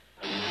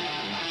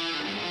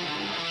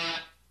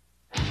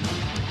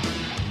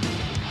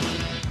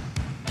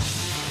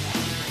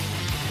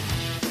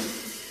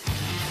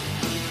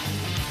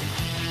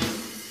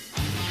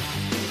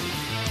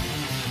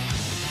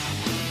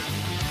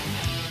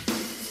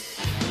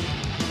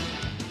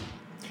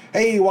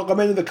Hey, welcome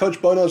into the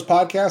Coach Bo Knows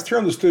podcast here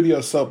on the Studio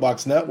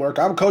Soapbox Network.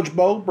 I'm Coach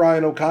Bo,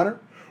 Brian O'Connor.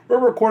 We're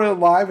recorded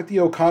live at the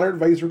O'Connor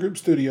Advisory Group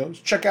studios.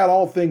 Check out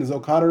all things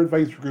O'Connor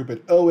Advisory Group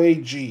at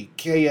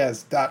oagks.com.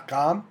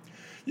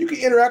 You can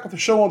interact with the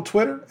show on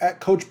Twitter at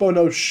Coach Bo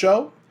Knows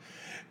Show.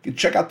 You can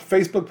check out the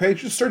Facebook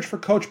page. Just search for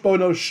Coach Bo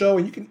Knows Show,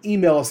 and you can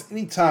email us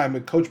anytime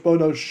at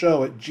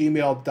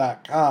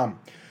coachboknowsshow@gmail.com.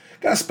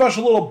 Got a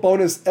special little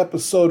bonus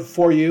episode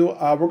for you.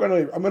 I'm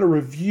gonna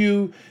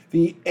review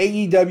the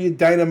AEW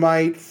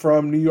Dynamite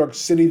from New York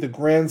City, the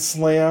Grand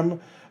Slam.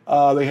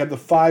 They had the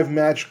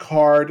 5-match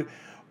card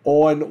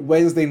on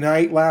Wednesday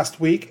night last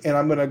week, and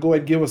I'm gonna go ahead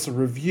and give us a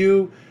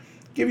review,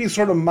 give you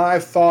sort of my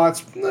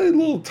thoughts, a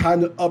little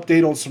time to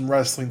update on some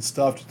wrestling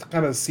stuff, just to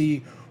kind of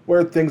see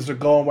where things are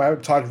going. I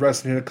haven't talked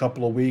wrestling in a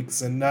couple of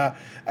weeks, and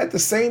at the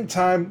same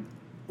time,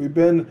 we've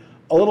been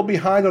a little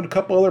behind on a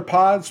couple other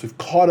pods. We've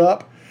caught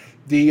up.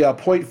 The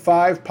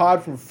 .5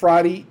 pod from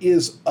Friday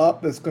is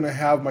up. It's going to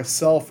have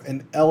myself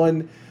and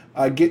Ellen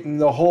getting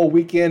the whole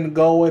weekend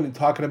going and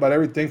talking about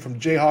everything from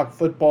Jayhawk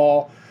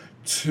football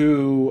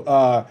to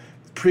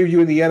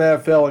previewing the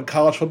NFL and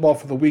college football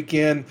for the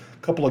weekend.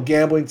 A couple of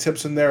gambling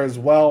tips in there as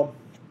well.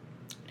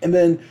 And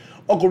then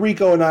Uncle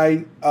Rico and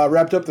I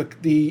wrapped up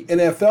the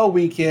NFL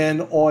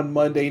weekend on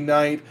Monday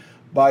night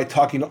by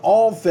talking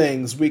all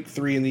things Week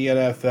 3 in the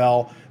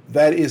NFL.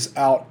 That is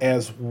out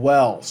as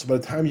well. So by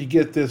the time you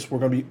get this, we're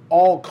going to be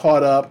all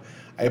caught up.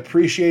 I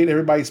appreciate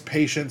everybody's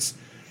patience.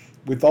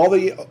 With all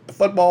the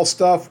football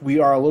stuff, we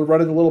are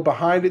running a little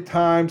behind at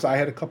times. I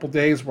had a couple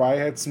days where I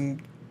had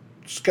some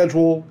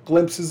schedule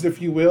glimpses, if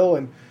you will,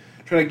 and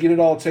trying to get it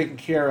all taken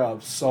care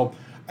of. So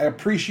I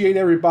appreciate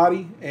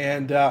everybody.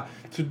 And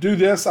to do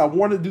this, I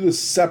want to do this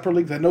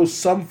separately because I know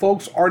some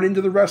folks aren't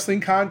into the wrestling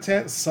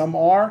content. Some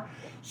are.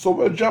 So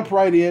we'll jump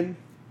right in.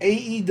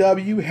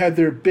 AEW had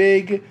their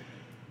big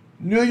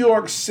New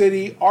York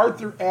City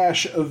Arthur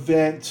Ashe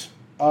event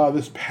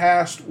this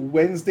past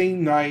Wednesday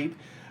night.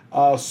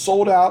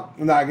 Sold out.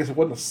 No, I guess it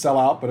wasn't a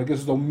sellout, but I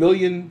guess it was $1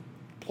 million+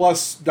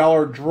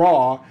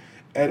 draw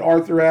at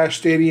Arthur Ashe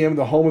Stadium,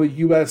 the home of the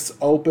U.S.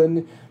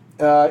 Open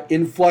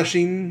in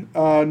Flushing,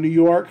 New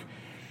York.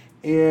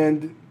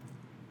 And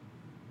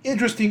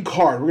interesting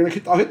card.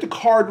 I'll hit the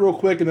card real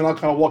quick, and then I'll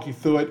kind of walk you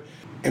through it.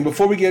 And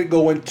before we get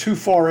going too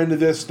far into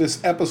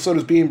this episode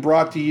is being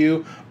brought to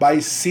you by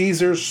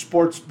Caesars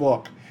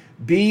Sportsbook.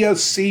 Be a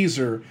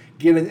Caesar.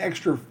 Get an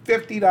extra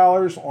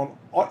 $50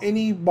 on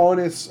any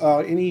bonus,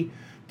 any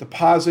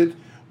deposit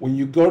when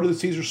you go to the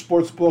Caesar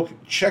Sportsbook.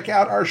 Check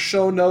out our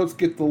show notes.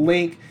 Get the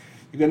link.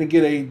 You're going to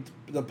get a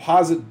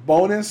deposit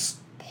bonus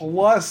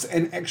plus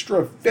an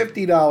extra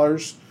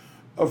 $50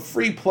 of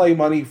free play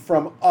money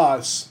from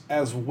us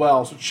as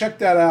well. So check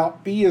that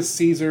out. Be a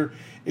Caesar.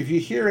 If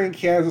you're here in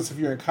Kansas, if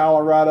you're in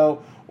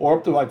Colorado, or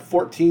up to like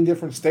 14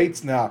 different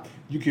states now,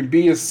 you can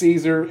be a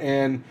Caesar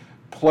and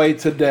play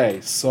today.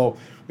 So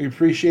we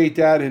appreciate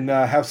that and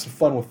have some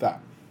fun with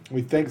that.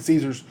 We thank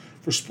Caesars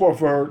for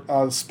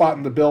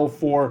spotting the bill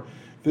for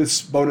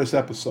this bonus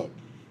episode.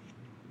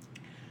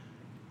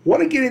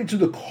 Want to get into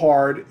the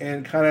card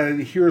and kind of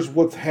here's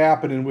what's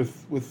happening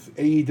with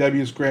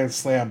AEW's Grand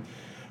Slam.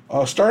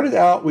 Started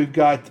out, we've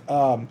got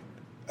a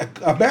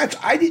match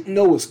I didn't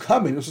know was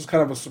coming. This is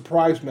kind of a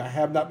surprise to me. I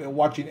have not been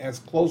watching as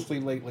closely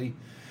lately,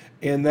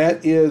 and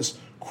that is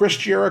Chris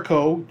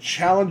Jericho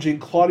challenging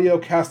Claudio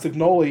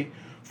Castagnoli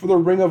for the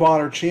Ring of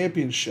Honor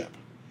Championship.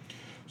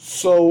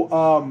 So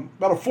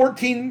about a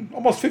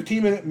almost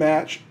 15-minute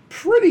match.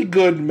 Pretty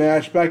good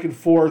match, back and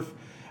forth.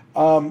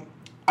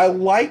 I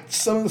liked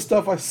some of the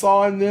stuff I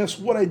saw in this.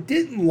 What I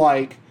didn't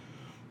like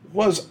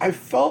was I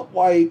felt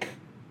like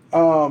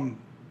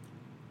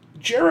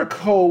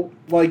Jericho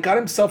got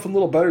himself in a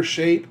little better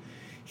shape.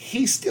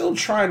 He's still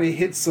trying to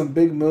hit some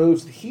big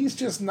moves he's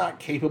just not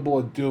capable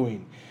of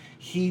doing.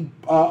 He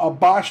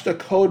botched a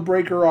code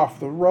breaker off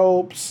the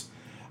ropes.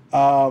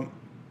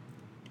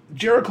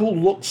 Jericho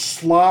looked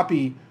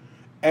sloppy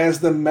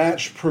as the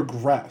match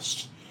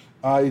progressed.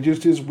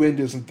 His wind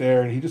isn't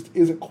there, and he just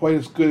isn't quite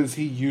as good as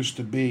he used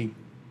to be.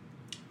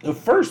 The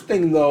first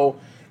thing, though,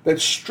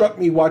 that struck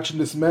me watching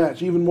this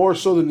match, even more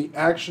so than the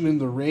action in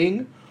the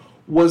ring,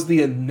 was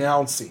the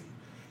announcing.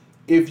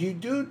 If you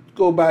do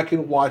go back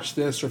and watch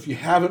this, or if you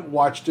haven't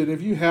watched it,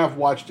 if you have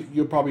watched it,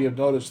 you'll probably have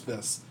noticed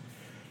this.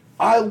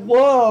 I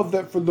love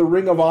that for the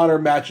Ring of Honor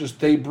matches,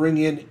 they bring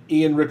in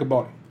Ian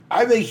Riccoboni.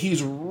 I think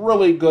he's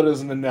really good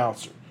as an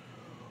announcer.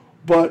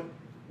 But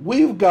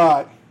we've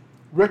got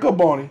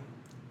Riccoboni,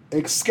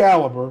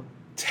 Excalibur,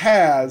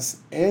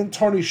 Taz, and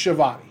Tony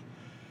Schiavone.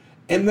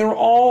 And they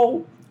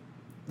all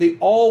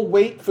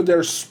wait for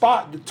their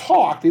spot to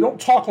talk. They don't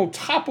talk on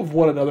top of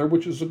one another,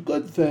 which is a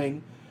good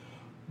thing.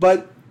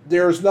 But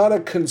there's not a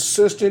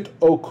consistent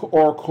or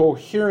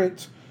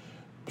coherent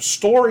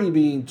story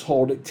being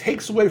told. It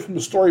takes away from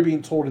the story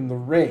being told in the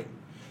ring.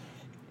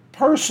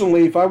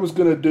 Personally, if I was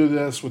going to do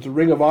this with the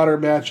Ring of Honor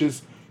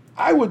matches,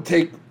 I would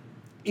take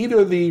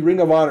either the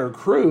Ring of Honor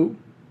crew,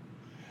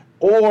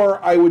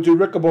 or I would do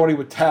Riccoboni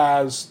with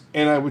Taz,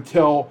 and I would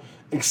tell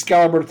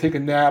Excalibur to take a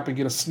nap and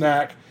get a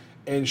snack,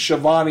 And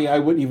Schiavone, I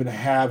wouldn't even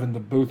have in the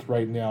booth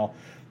right now.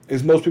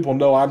 As most people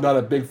know, I'm not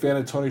a big fan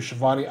of Tony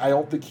Schiavone. I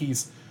don't think he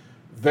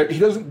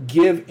doesn't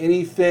give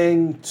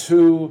anything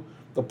to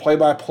the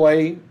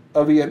play-by-play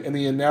of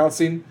the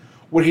announcing.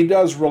 What he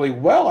does really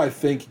well, I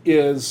think,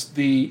 is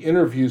the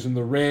interviews in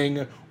the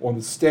ring, on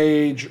the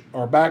stage,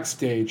 or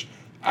backstage.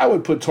 I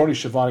would put Tony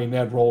Schiavone in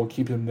that role and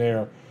keep him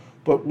there.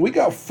 But we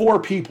got 4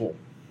 people,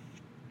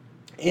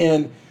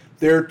 and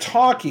they're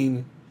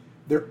talking.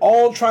 They're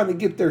all trying to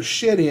get their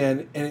shit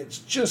in, and it's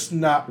just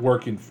not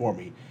working for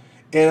me.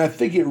 And I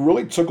think it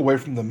really took away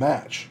from the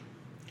match.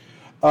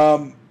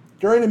 During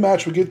the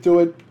match, we get through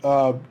it.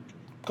 A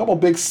couple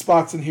big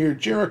spots in here.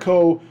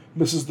 Jericho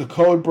misses the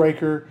code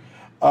breaker.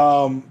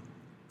 And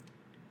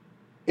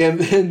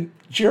then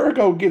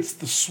Jericho gets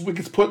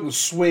put in the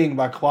swing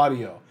by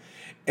Claudio.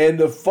 And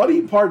the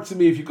funny part to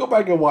me, if you go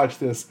back and watch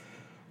this,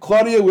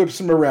 Claudio whips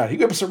him around. He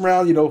whips him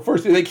around,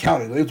 first they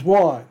counted. It's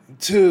 1,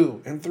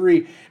 2, and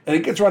 3. And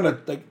it gets around to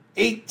like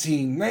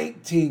 18,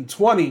 19,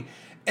 20.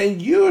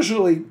 And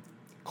usually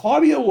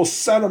Claudio will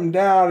set him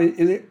down.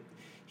 And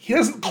he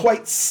doesn't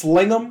quite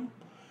sling him,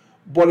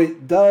 but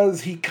it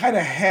does. He kind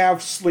of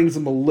half slings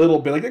him a little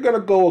bit. Like they're going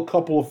to go a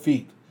couple of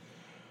feet.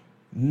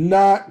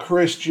 Not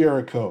Chris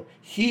Jericho.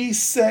 He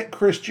set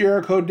Chris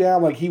Jericho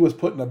down like he was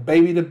putting a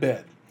baby to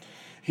bed.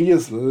 He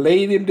just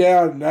laid him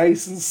down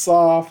nice and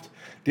soft.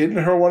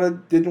 Didn't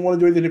want to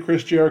do anything to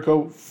Chris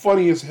Jericho.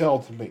 Funny as hell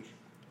to me.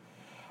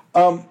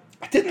 I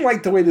didn't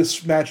like the way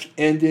this match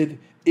ended.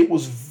 It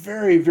was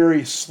very,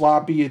 very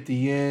sloppy at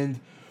the end.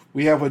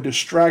 We have a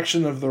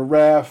distraction of the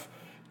ref.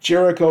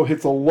 Jericho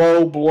hits a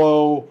low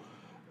blow,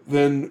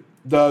 then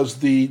does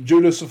the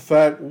Judas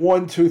effect.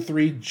 1, 2,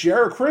 3.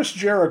 Chris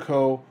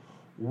Jericho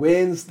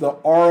wins the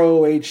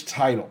ROH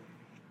title.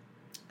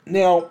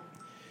 Now,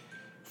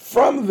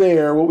 from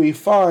there, what we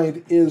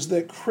find is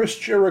that Chris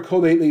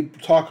Jericho, they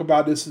talk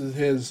about this as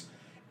his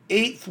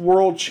 8th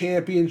world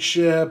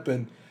championship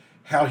and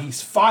how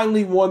he's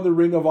finally won the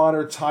Ring of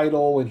Honor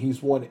title and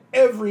he's won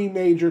every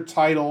major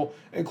title,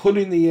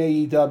 including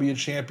the AEW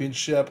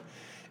championship.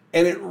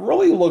 And it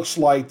really looks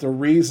like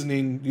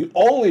the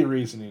only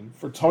reasoning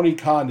for Tony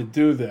Khan to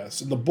do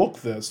this and to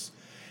book this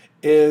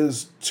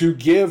is to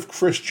give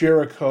Chris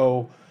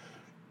Jericho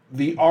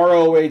the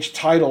ROH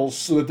titles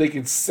so that they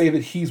can say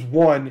that he's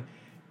won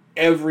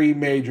every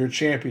major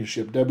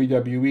championship.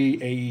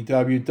 WWE,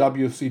 AEW,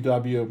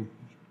 WCW,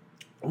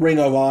 Ring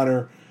of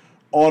Honor,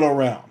 on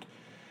around.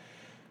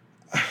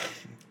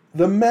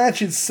 The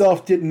match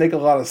itself didn't make a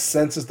lot of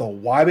sense as to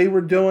why they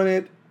were doing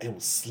it. It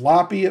was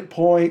sloppy at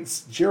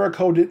points.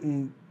 Jericho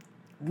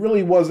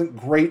wasn't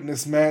great in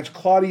this match.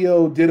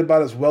 Claudio did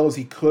about as well as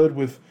he could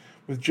with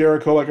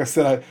Jericho. Like I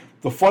said,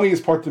 the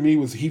funniest part to me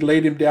was he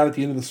laid him down at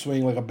the end of the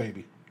swing like a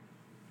baby.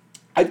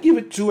 I'd give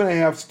it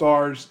 2.5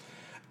 stars.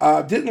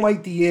 Didn't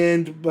like the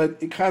end, but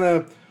it kind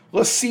of,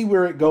 let's see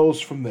where it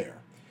goes from there.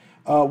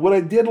 What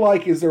I did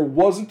like is there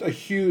wasn't a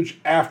huge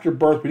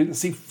afterbirth. We didn't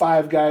see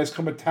 5 guys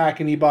come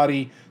attack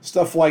anybody,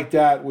 stuff like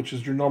that, which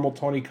is your normal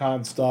Tony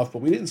Khan stuff,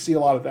 but we didn't see a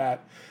lot of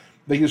that.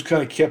 They just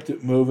kind of kept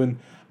it moving.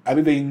 I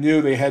mean, they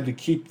knew they had to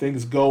keep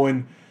things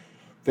going.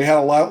 They had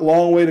a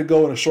long way to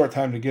go and a short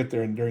time to get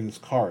there during this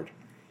card.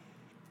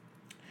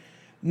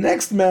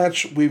 Next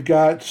match, we've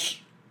got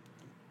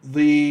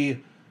the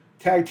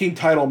tag team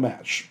title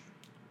match.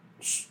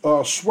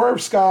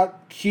 Swerve Scott,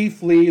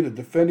 Keith Lee, the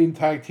defending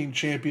tag team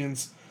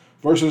champions,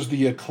 versus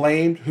the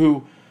Acclaimed,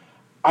 who,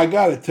 I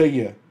gotta tell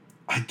you,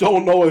 I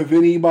don't know if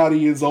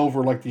anybody is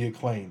over like the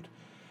Acclaimed.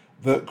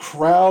 The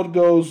crowd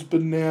goes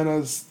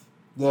bananas.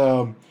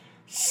 The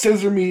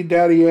scissor me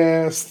daddy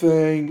ass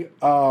thing.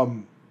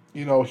 They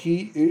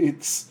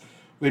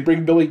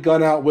bring Billy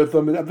Gunn out with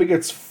them, and I think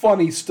it's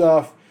funny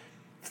stuff.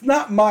 It's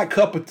not my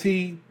cup of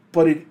tea,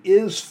 but it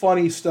is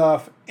funny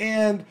stuff,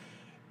 and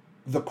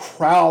the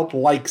crowd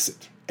likes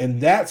it.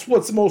 And that's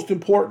what's most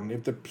important.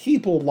 If the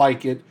people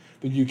like it,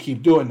 then you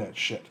keep doing that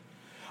shit.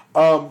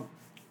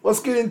 Let's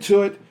get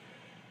into it.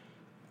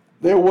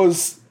 This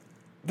was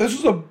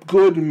a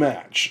good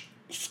match.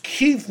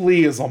 Keith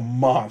Lee is a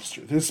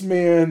monster. This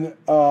man,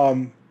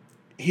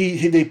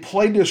 they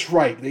played this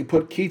right. They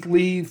put Keith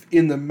Lee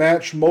in the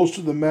match, most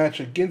of the match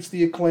against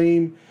the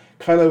Acclaim,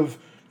 kind of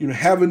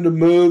having to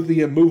move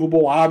the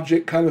immovable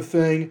object kind of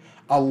thing.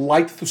 I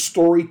liked the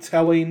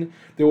storytelling.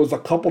 There was a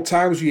couple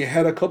times where you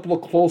had a couple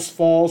of close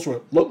falls where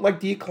it looked like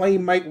the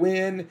Acclaim might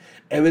win,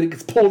 and then it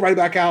gets pulled right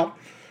back out.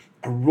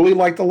 I really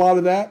liked a lot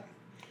of that.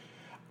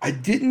 I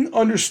didn't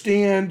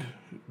understand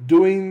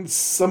doing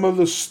some of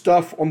the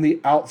stuff on the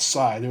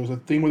outside. There was a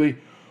thing where they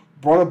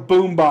brought a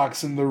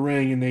boombox in the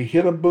ring, and they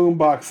hit a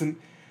boombox, and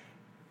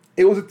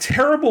it was a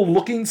terrible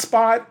looking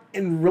spot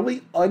and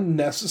really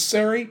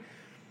unnecessary.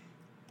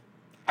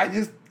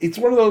 It's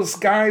one of those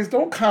guys,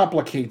 don't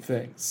complicate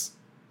things.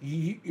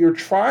 You're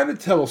trying to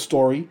tell a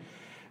story.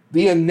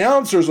 The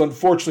announcers,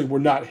 unfortunately, were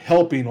not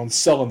helping on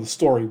selling the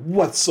story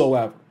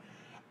whatsoever.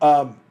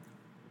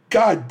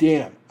 God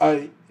damn.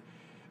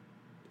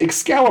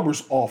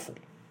 Excalibur's awful.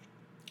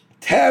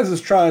 Taz is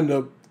trying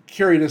to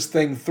carry this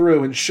thing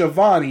through, and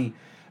Schiavone,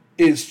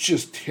 is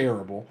just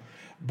terrible.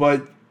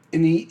 But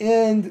in the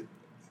end,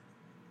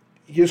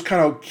 you just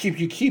kind of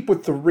keep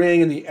with the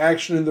ring and the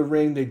action in the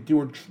ring.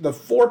 The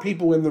 4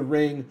 people in the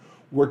ring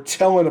were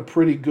telling a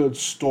pretty good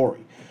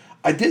story.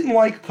 I didn't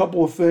like a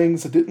couple of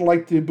things. I didn't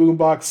like the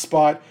boombox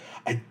spot.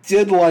 I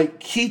did like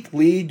Keith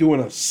Lee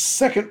doing a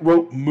second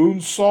rope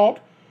moonsault.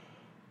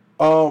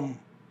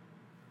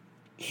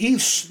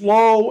 He's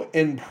slow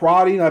and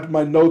prodding. In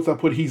my notes I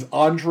put he's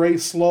Andre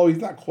slow. He's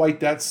not quite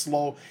that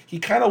slow. He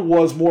kind of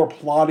was more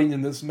plodding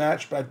in this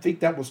match, but I think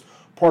that was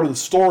part of the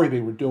story they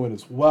were doing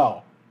as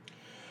well.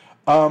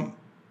 A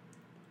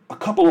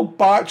couple of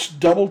botched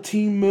double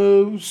team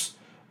moves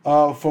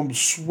from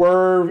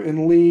Swerve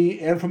and Lee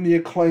and from the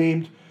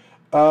Acclaimed.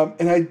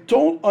 And I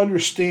don't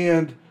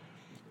understand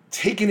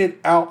taking it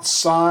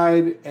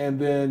outside and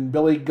then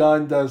Billy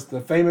Gunn does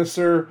the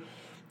famouser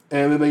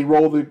and then they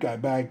roll the guy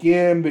back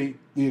in.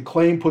 The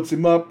Acclaim puts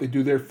him up. They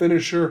do their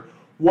finisher.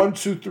 1,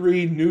 2,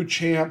 3, new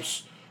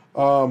champs.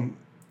 The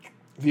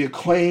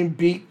Acclaim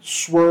beat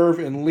Swerve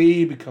and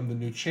Lee, become the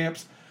new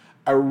champs.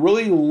 I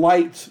really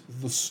liked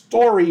the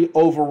story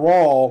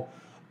overall.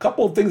 A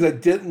couple of things I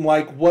didn't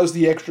like was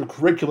the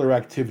extracurricular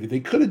activity. They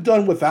could have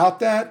done without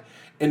that,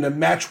 and the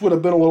match would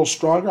have been a little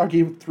stronger. I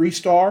gave it 3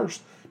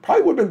 stars.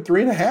 Probably would have been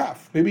 3.5,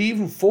 maybe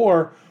even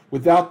 4,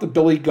 without the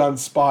Billy Gunn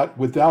spot,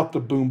 without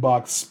the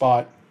boombox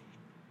spot.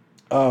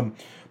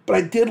 But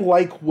I did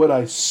like what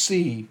I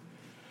see.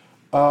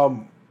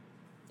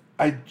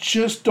 I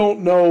just don't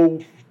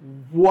know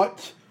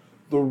what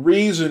the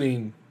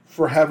reasoning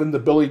for having the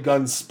Billy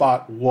Gunn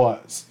spot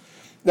was.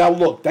 Now,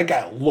 look, that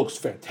guy looks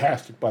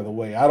fantastic, by the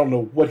way. I don't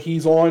know what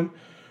he's on,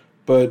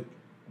 but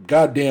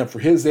goddamn, for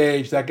his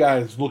age, that guy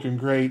is looking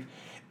great.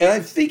 And I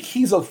think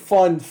he's a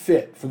fun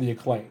fit for the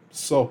Acclaim.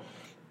 So,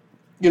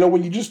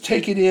 when you just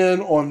take it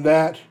in on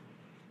that,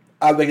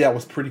 I think that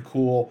was pretty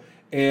cool.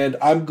 And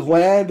I'm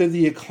glad that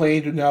the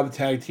Acclaimed are now the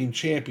tag team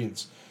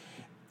champions.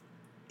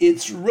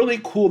 It's really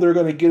cool they're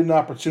going to get an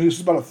opportunity. This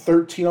is about a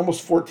 13,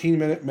 almost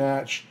 14-minute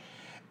match.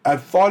 I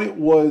thought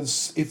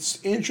it's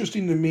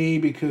interesting to me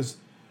because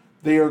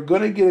they are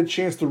going to get a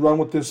chance to run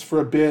with this for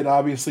a bit.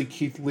 Obviously,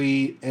 Keith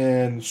Lee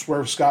and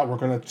Swerve Scott were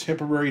going to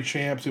temporary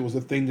champs. It was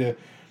a thing to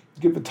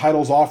get the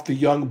titles off the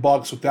Young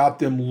Bucks without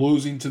them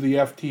losing to the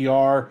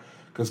FTR,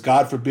 because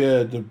God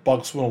forbid the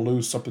Bucks want to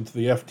lose something to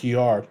the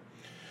FTR.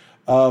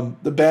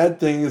 The bad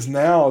thing is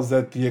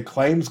that the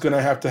Acclaim's going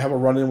to have a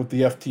run-in with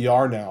the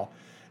FTR now.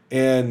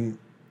 And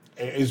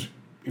if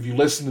you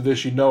listen to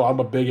this, I'm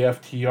a big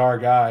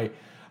FTR guy.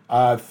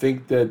 I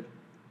think that,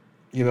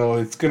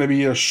 it's going to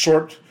be a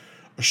short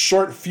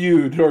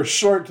feud or a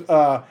short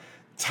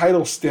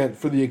title stint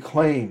for the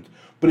Acclaimed.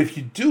 But if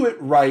you do it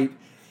right,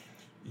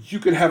 you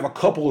could have a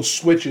couple of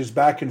switches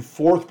back and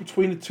forth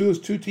between the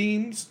two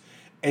teams,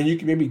 and you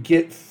can maybe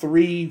get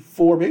 3,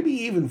 4, maybe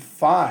even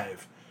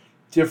 5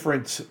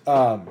 different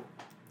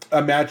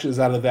matches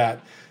out of that.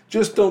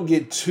 Just don't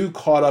get too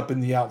caught up in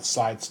the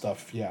outside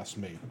stuff, if you ask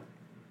me.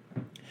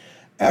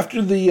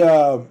 After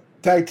the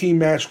tag team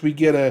match, we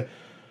get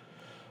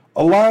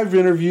a live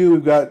interview.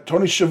 We've got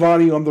Tony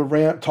Schiavone on the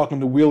ramp talking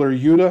to Wheeler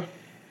Yuta.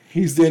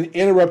 He's then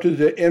interrupted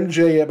by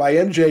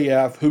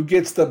MJF, who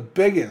gets the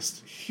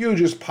biggest,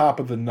 hugest pop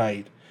of the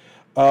night.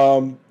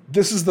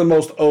 This is the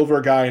most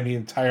over guy in the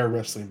entire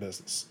wrestling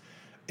business.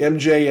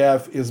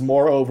 MJF is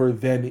more over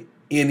than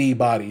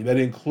anybody. That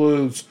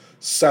includes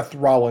Seth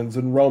Rollins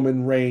and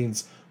Roman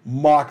Reigns,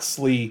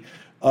 Moxley,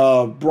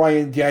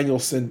 Bryan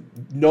Danielson.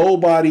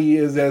 Nobody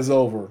is as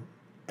over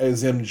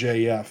as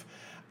MJF.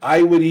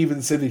 I would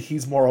even say that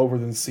he's more over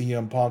than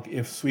CM Punk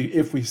if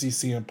we see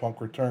CM Punk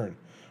return.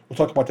 We'll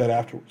talk about that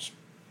afterwards.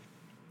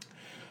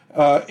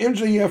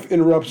 MJF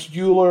interrupts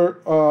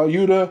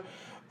Yuta.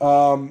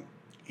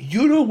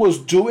 Yuta was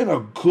doing a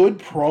good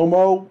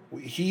promo.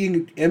 He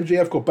and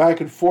MJF go back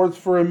and forth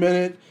for a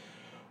minute,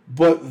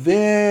 but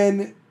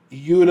then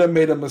Yuta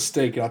made a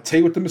mistake. And I'll tell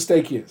you what the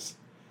mistake is.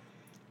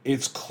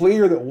 It's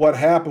clear that what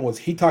happened was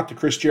he talked to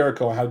Chris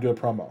Jericho on how to do a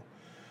promo,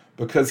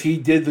 because he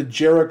did the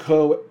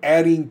Jericho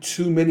adding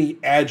too many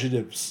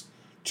adjectives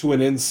to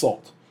an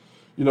insult.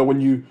 When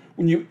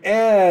you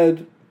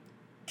add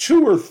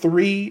 2 or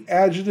 3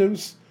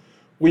 adjectives,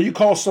 when you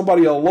call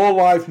somebody a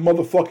low-life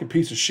motherfucking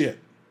piece of shit,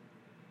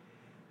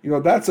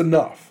 that's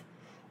enough.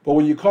 But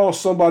when you call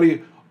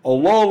somebody a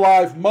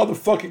low-life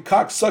motherfucking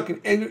cocksucking,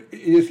 and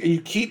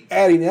you keep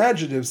adding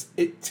adjectives,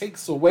 it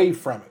takes away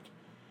from it.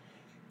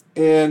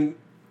 And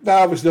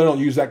now, obviously, they don't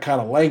use that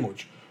kind of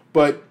language,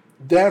 but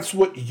that's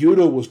what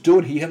Yuta was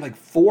doing. He had like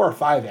 4 or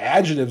 5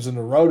 adjectives in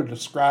a row to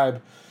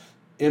describe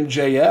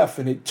MJF,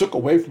 and it took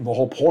away from the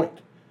whole point.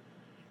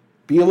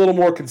 Be a little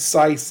more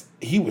concise.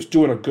 He was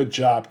doing a good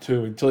job,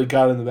 too, until he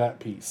got into that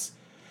piece.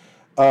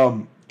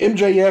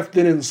 MJF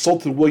then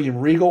insulted William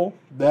Regal.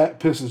 That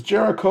pisses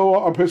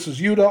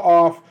Yuta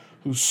off,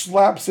 who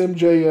slaps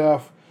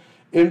MJF.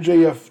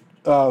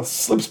 MJF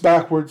slips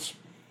backwards.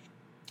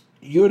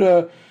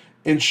 Yuta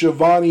and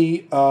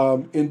Schiavone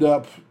end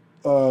up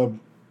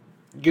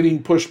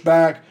getting pushed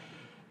back.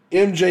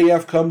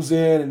 MJF comes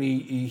in and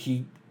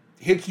he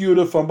hits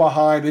Yuta from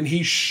behind, and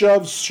he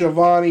shoves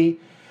Shivani.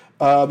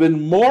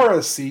 Then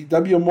Morrissey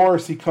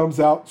comes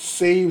out,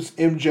 saves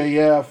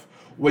MJF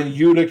when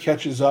Yuta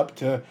catches up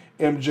to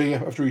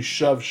MJF after he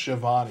shoves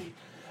Shivani.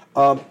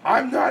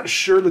 I'm not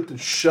sure that the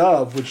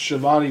shove with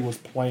Shivani was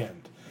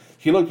planned.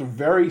 He looked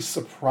very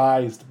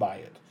surprised by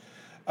it.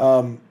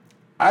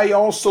 I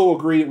also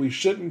agree that we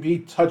shouldn't be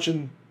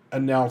touching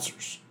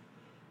announcers.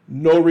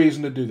 No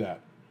reason to do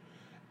that.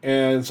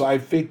 And so I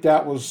think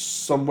that was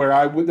somewhere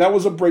that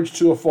was a bridge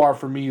too far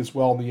for me as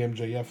well in the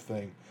MJF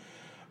thing.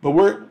 But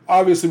we're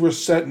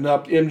setting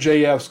up.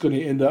 MJF's going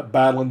to end up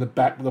battling the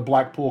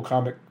Blackpool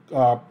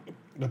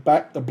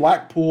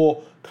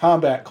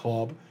Combat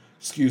Club,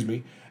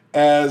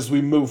 as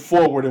we move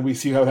forward and we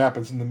see how it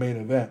happens in the main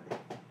event.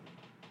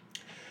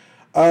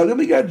 Then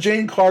we got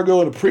Jane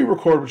Cargill in a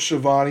pre-record with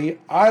Shivani.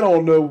 I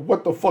don't know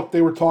what the fuck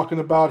they were talking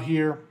about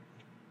here.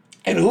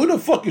 And who the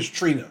fuck is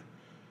Trina?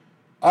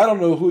 I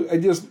don't know who. It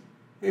just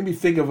made me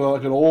think of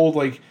an old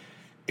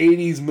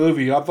 80s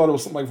movie. I thought it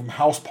was something from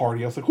House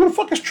Party. I was like, who the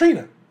fuck is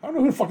Trina? I don't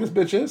know who the fuck this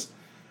bitch is.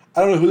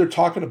 I don't know who they're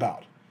talking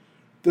about.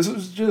 This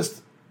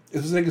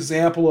is an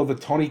example of the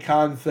Tony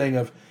Khan thing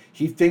of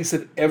he thinks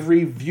that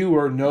every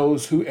viewer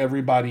knows who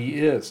everybody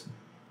is.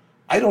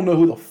 I don't know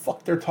who the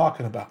fuck they're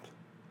talking about.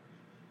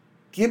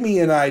 Give me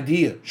an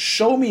idea.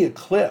 Show me a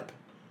clip.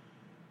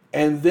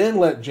 And then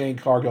let Jane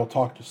Cargill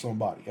talk to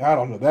somebody. I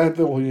don't know. That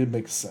really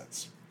makes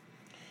sense.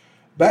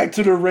 Back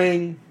to the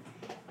ring.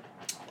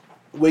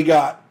 We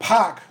got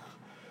Pac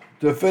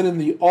defending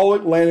the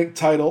All-Atlantic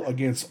title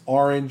against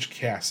Orange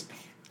Cassidy.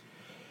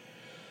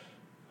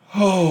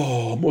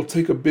 Oh, I'm going to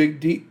take a big,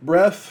 deep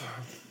breath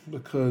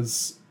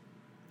because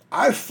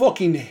I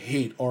fucking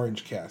hate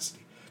Orange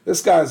Cassidy.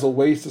 This guy's a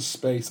waste of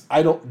space.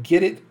 I don't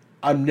get it.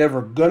 I'm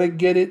never going to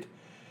get it.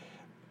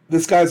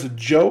 This guy's a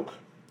joke.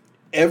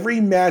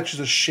 Every match is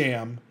a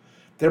sham.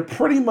 They're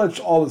pretty much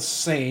all the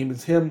same.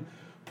 It's him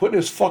putting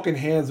his fucking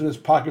hands in his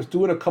pockets,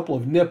 doing a couple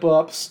of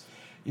nip-ups,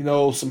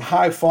 some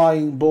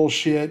high-flying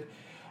bullshit.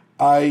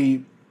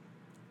 Orange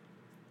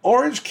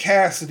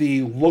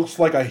Cassidy looks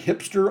like a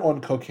hipster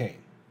on cocaine.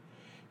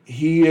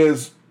 He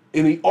is,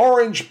 in the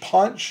Orange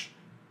Punch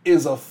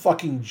is a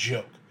fucking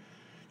joke.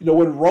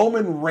 When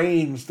Roman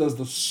Reigns does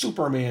the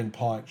Superman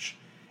punch,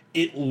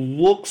 it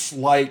looks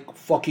like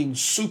fucking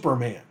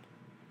Superman.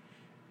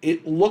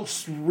 It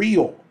looks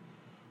real.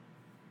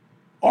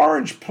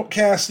 Orange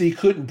Cassidy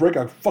couldn't break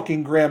a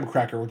fucking graham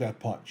cracker with that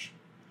punch.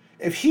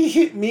 If he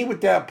hit me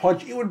with that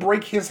punch, it would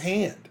break his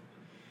hand.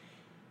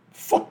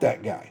 Fuck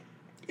that guy.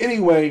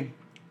 Anyway,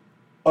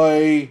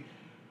 a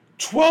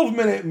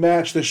 12-minute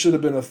match that should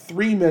have been a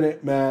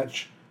 3-minute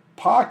match.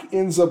 Pac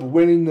ends up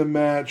winning the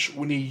match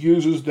when he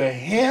uses the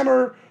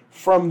hammer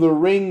from the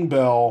ring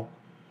bell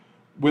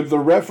with the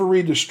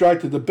referee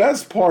distracted. The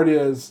best part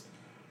is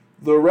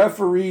the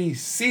referee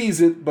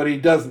sees it, but he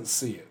doesn't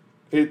see it.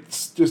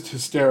 It's just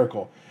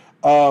hysterical.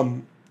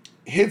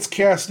 Hits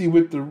Cassidy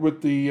with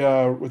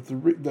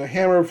the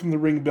hammer from the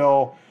ring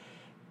bell.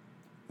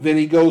 Then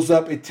he goes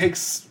up. It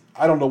takes,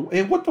 I don't know,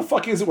 and what the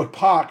fuck is it with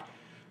Pac,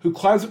 who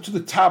climbs up to the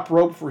top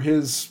rope for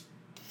his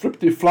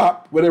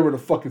flip-de-flop, whatever the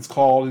fuck it's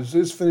called,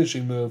 his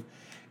finishing move,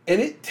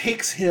 and it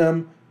takes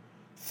him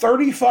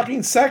 30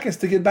 fucking seconds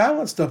to get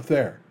balanced up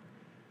there.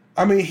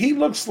 I mean, he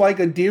looks like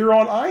a deer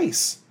on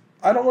ice.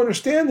 I don't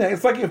understand that.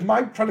 It's like if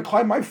I'm trying to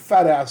climb my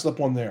fat ass up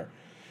on there.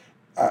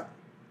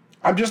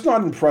 I'm just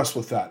not impressed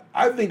with that.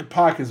 I think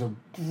Pac is a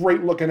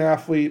great looking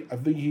athlete. I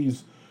think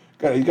he's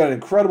got an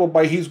incredible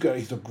bite. He's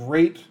a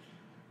great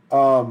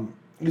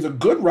he's a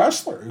good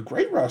wrestler, a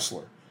great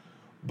wrestler.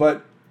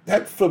 But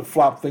that flip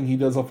flop thing he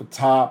does off the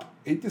top,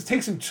 it just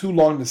takes him too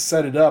long to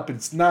set it up.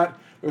 There's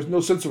no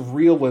sense of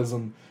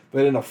realism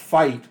that in a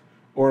fight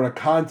or in a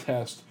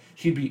contest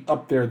he'd be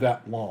up there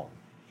that long.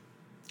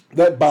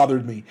 That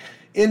bothered me.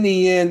 In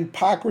the end,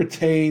 Pac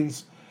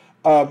retains.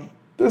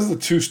 This is a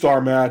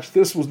 2-star match.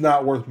 This was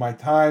not worth my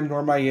time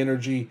nor my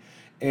energy.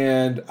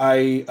 And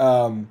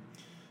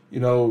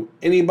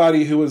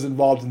anybody who was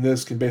involved in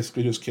this can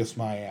basically just kiss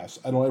my ass.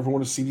 I don't ever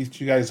want to see these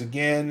two guys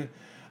again.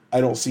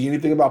 I don't see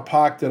anything about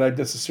Pac that I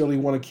necessarily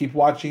want to keep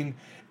watching.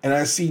 And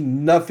I see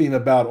nothing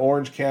about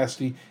Orange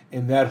Cassidy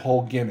in that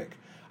whole gimmick.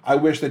 I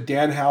wish that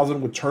Danhausen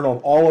would turn on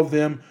all of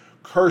them,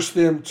 curse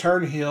them,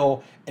 turn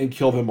heel, and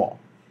kill them all.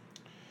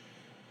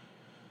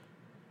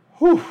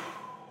 Whew.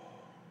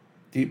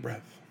 Deep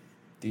breath.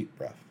 Deep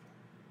breath.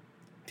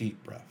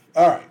 Deep breath.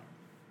 All right.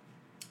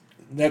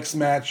 Next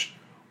match.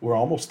 We're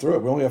almost through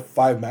it. We only have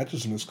 5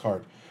 matches in this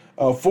card.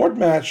 Fourth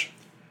match.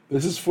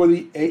 This is for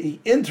the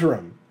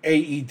interim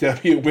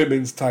AEW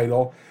Women's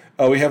title.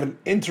 We have an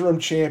interim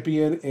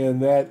champion,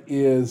 and that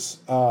is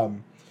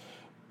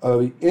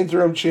the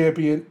interim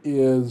champion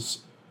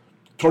is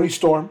Toni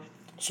Storm.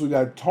 So we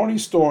got Toni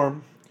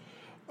Storm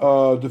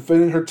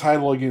defending her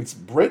title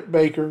against Britt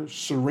Baker,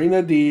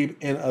 Serena Deeb,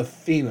 and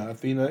Athena.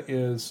 Athena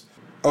is...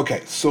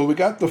 Okay, so we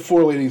got the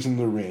 4 ladies in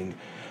the ring.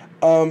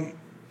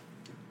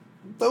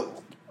 The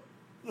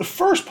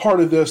first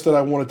part of this that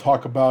I want to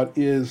talk about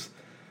is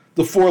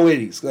the 4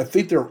 ladies. I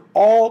think they're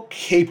all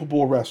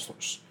capable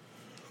wrestlers.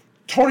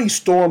 Toni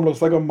Storm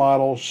looks like a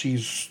model.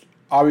 She's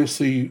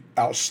obviously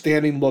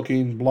outstanding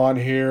looking, blonde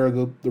hair,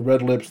 the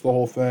red lips, the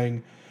whole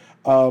thing.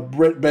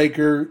 Britt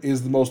Baker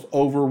is the most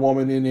over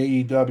woman in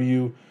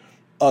AEW.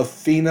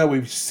 Athena,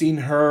 we've seen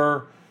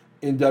her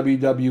in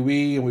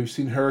WWE, and we've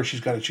seen her.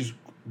 She's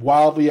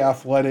wildly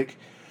athletic.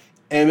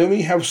 And then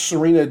we have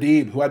Serena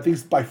Deeb, who I think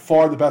is by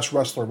far the best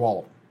wrestler of all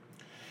of them.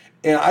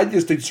 And I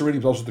just think Serena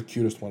is also the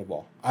cutest one of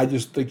all. I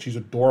just think she's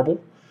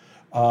adorable.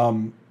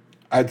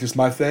 Just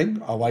my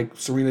thing. I like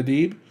Serena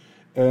Deeb,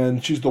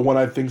 and she's the one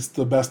I think is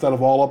the best out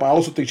of all of them. I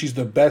also think she's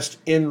the best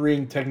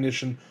in-ring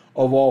technician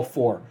of all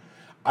four.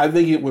 I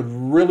think it would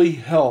really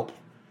help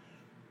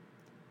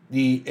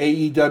the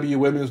AEW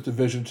women's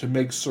division to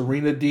make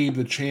Serena Deeb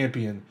the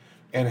champion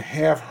and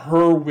have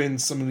her win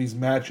some of these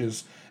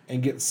matches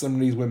and get some of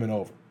these women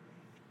over.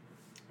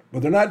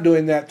 But they're not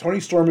doing that.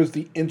 Toni Storm is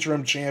the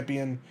interim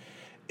champion.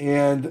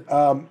 And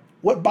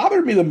what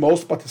bothered me the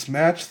most about this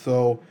match,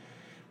 though,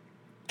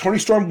 Toni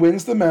Storm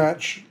wins the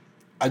match.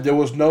 There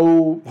was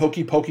no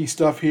hokey-pokey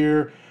stuff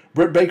here.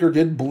 Britt Baker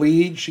did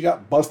bleed. She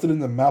got busted in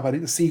the mouth. I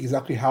didn't see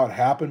exactly how it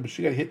happened, but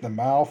she got hit in the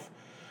mouth.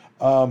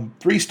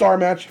 3-star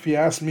match, if you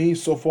ask me.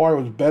 So far,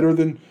 it was better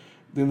than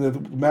the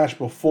match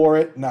before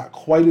it. Not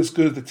quite as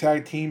good as the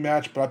tag team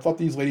match, but I thought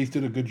these ladies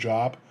did a good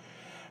job.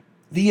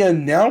 The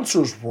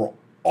announcers were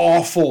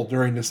awful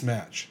during this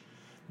match.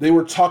 They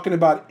were talking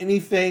about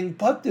anything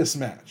but this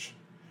match.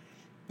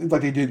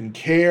 Like they didn't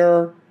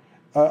care,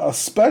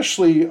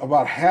 especially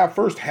about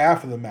first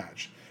half of the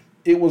match.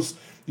 It was,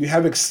 you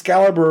have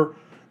Excalibur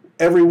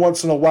every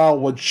once in a while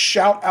would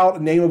shout out the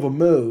name of a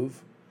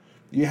move.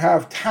 You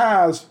have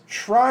Taz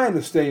trying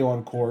to stay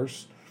on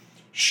course.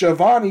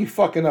 Shivani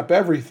fucking up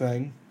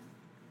everything.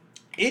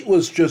 It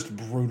was just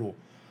brutal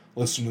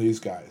listening to these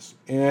guys.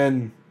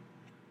 And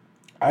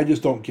I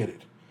just don't get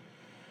it.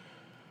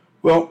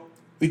 Well,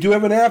 we do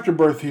have an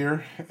afterbirth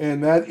here,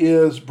 and that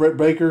is Britt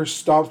Baker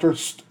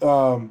starts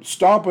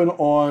stomping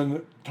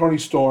on Toni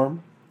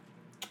Storm.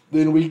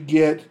 Then we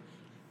get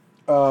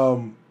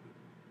Storm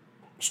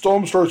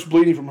starts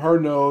bleeding from her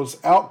nose.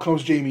 Out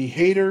comes Jamie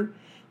Hayter.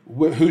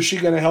 Who's she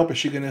going to help? Is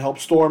she going to help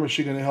Storm? Is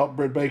she going to help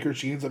Britt Baker?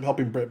 She ends up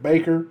helping Britt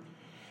Baker.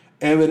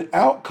 And then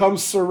out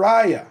comes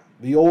Saraya,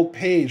 the old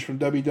page from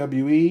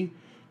WWE.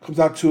 Comes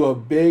out to a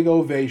big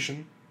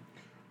ovation.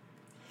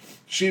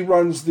 She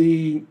runs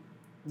the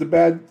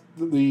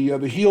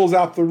heels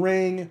out the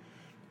ring.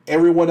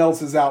 Everyone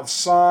else is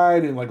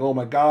outside and like, oh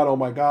my God, oh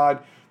my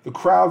God. The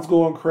crowd's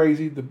going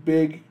crazy. The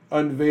big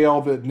unveil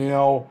that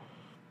now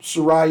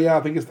Saraya,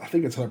 I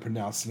think it's how I'm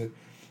pronouncing it,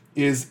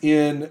 is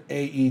in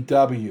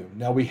AEW.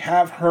 Now we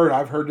have heard,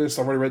 I've heard this,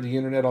 I've already read the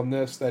internet on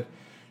this, that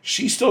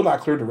she's still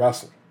not cleared to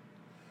wrestle.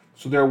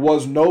 So there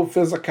was no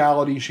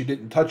physicality. She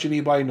didn't touch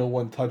anybody. No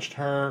one touched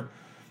her.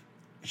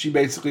 It was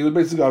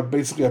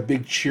basically a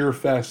big cheer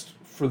fest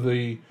for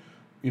the,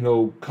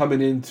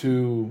 coming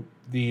into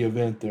the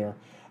event there.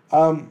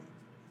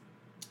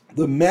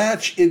 The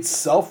match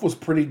itself was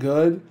pretty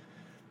good.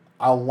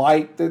 I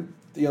like that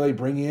they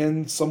bring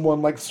in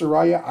someone like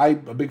Saraya.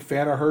 I'm a big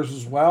fan of hers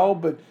as well,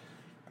 but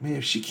I mean,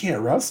 if she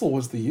can't wrestle,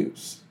 what's the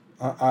use?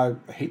 I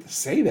hate to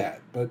say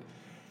that, but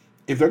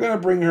if they're going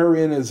to bring her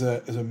in as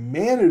a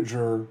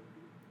manager,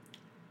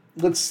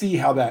 let's see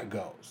how that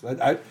goes.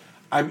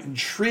 I'm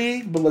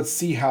intrigued, but let's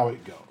see how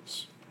it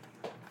goes.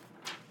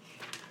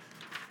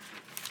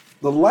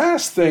 The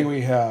last thing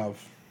we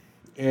have,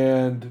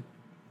 and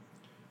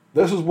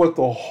this is what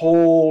the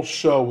whole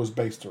show was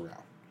based around.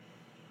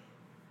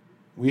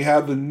 We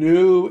have the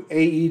new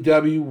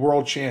AEW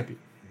World Champion.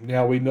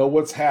 Now we know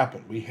what's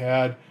happened. We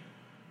had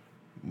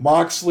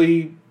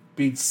Moxley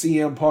beat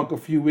CM Punk a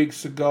few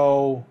weeks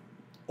ago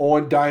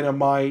on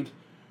Dynamite.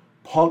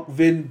 Punk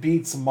then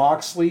beats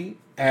Moxley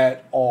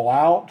at All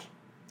Out.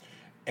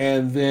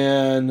 And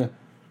then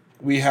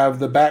we have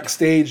the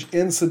backstage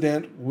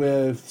incident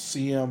with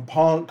CM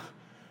Punk,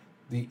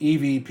 the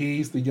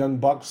EVPs, the Young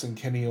Bucks, and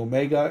Kenny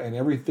Omega, and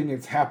everything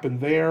that's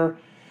happened there.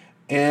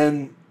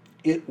 And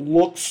it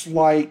looks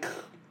like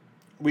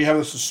we have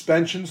the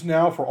suspensions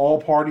now for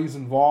all parties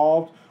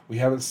involved. We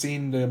haven't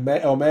seen the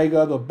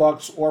Omega, the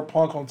Bucks, or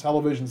Punk on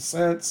television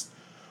since.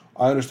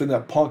 I understand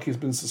that Punk has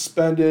been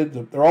suspended.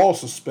 They're all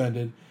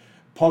suspended.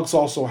 Punk's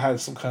also had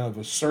some kind of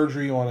a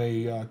surgery on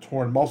a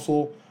torn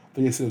muscle. I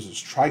think they said it was his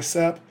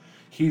tricep.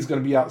 He's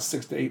going to be out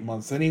 6 to 8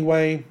 months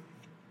anyway.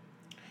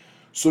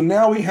 So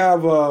now we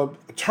have a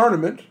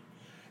tournament,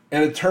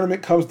 and the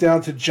tournament comes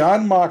down to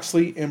Jon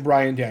Moxley and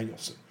Bryan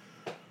Danielson.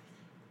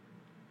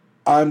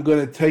 I'm going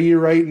to tell you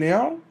right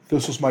now,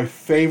 this was my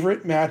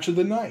favorite match of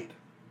the night.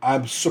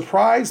 I'm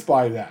surprised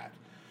by that.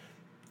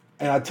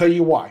 And I'll tell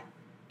you why.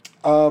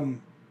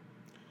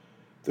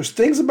 There's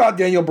things about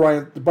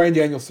Bryan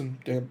Danielson,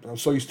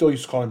 so you still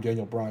used to call him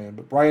Daniel Bryan,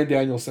 but Bryan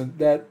Danielson,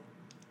 that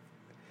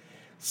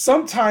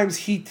sometimes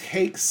he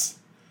takes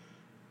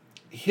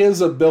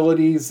his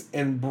abilities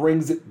and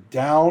brings it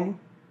down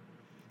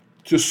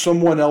to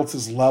someone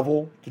else's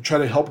level to try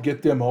to help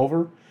get them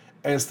over.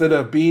 And instead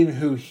of being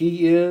who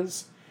he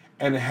is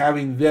and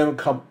having them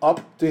come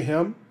up to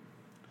him.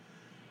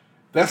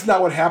 That's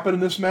not what happened in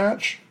this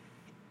match.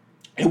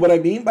 And what I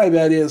mean by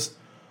that is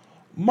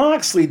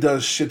Moxley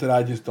does shit that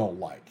I just don't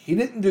like. He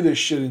didn't do this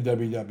shit in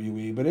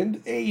WWE, but in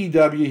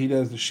AEW he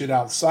does the shit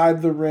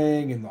outside the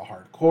ring and the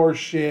hardcore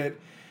shit,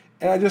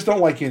 and I just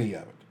don't like any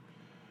of it.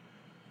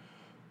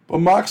 But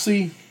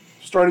Moxley,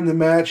 starting the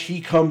match, he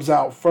comes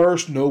out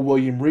first, no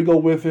William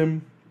Regal with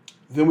him.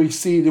 Then we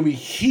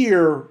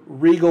hear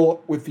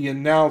Regal with the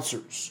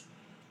announcers.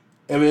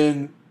 And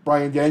then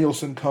Bryan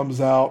Danielson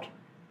comes out.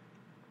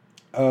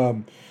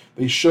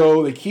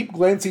 They keep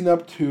glancing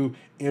up to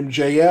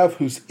MJF,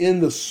 who's in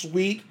the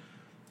suite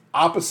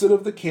opposite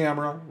of the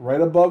camera,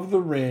 right above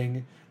the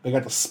ring. They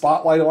got the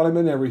spotlight on him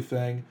and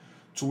everything,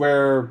 to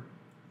where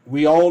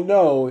we all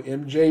know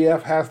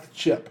MJF has the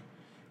chip.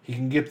 He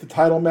can get the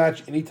title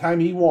match anytime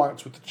he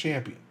wants with the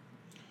champion.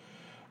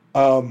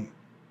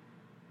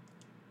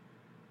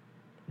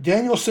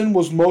 Danielson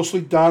was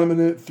mostly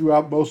dominant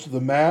throughout most of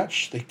the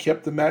match. They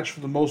kept the match for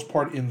the most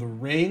part in the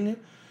ring.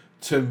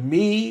 To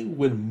me,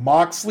 when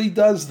Moxley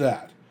does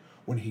that,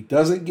 when he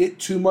doesn't get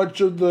too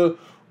much of the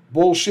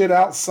bullshit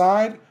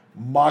outside,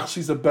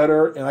 Moxley's a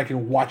better, and I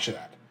can watch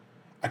that.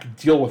 I can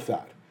deal with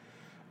that.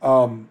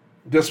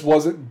 This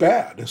wasn't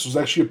bad. This was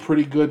actually a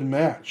pretty good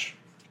match.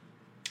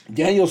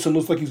 Danielson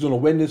looks like he's going to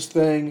win this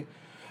thing.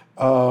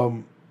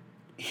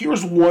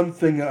 Here's one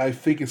thing that I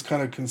think is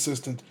kind of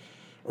consistent,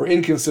 or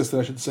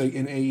inconsistent, I should say,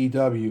 in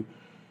AEW.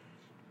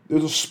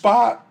 There's a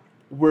spot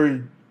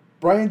where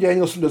Bryan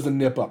Danielson does a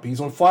nip up. He's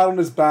flat on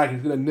his back.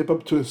 He's going to nip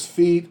up to his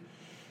feet.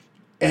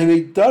 And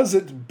he does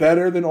it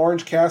better than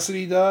Orange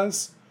Cassidy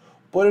does.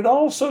 But it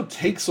also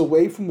takes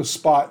away from the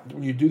spot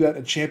when you do that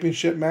in a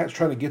championship match,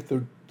 trying to get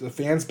the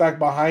fans back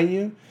behind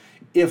you.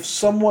 If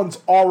someone's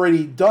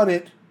already done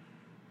it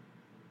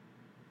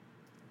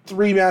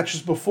 3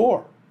 matches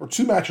before, or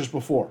 2 matches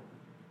before.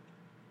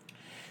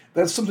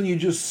 That's something you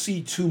just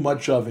see too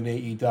much of in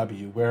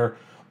AEW, where,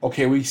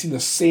 okay, we've seen the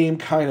same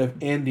kind of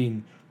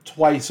ending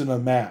twice in a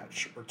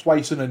match, or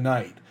twice in a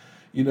night.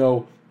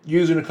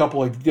 Using a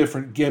couple of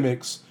different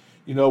gimmicks,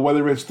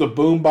 whether it's the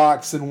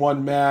boombox in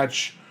one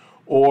match,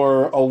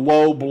 or a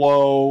low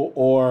blow,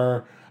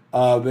 or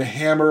the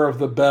hammer of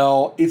the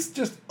bell. It's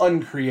just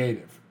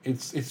uncreative.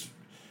 It's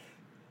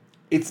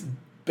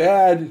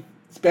bad.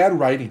 It's bad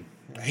writing.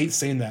 I hate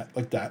saying that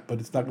like that, but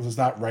it's not because it's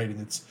not writing.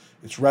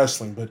 It's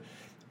wrestling, but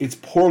it's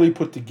poorly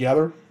put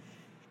together.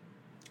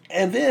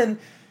 And then,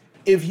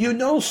 if you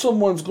know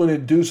someone's going to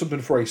do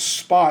something for a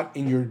spot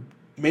in your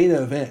main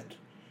event,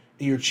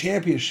 in your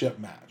championship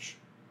match,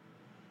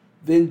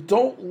 then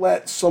don't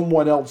let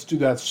someone else do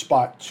that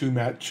spot two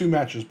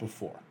matches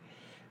before.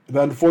 And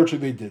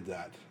unfortunately, they did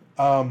that.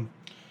 And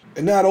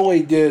not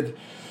only did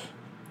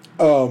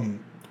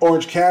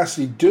Orange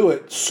Cassidy do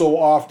it so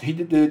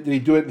often, did he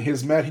do it in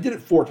his match? He did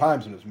it 4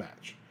 times in his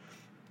match.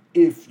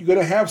 If you're going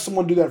to have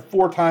someone do that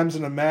 4 times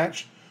in a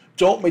match,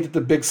 don't make it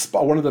the big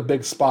spot, one of the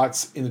big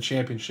spots in the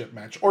championship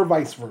match, or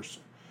vice versa.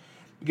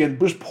 Again,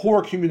 there's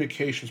poor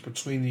communications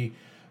between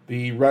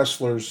the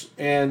wrestlers,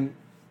 and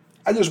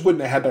I just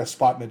wouldn't have had that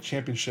spot in the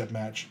championship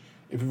match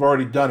if you've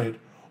already done it,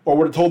 or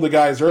would have told the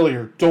guys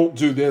earlier, don't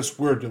do this,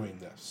 we're doing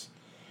this.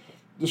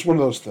 Just one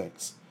of those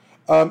things.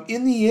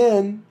 In the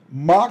end,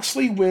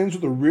 Moxley wins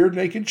with a rear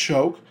naked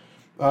choke,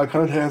 kind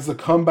of has the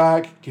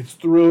comeback, gets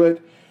through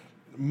it.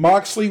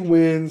 Moxley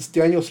wins,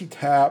 Danielson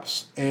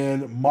taps,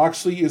 and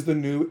Moxley is the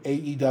new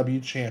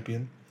AEW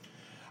champion.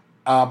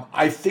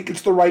 I think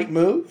it's the right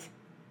move,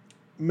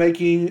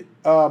 making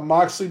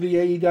Moxley the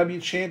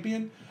AEW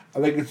champion. I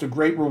think it's a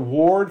great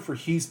reward for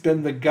he's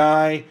been the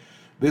guy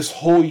this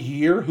whole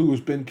year who has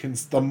been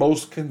the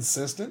most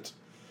consistent.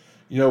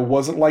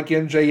 Wasn't like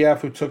MJF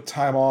who took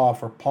time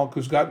off, or Punk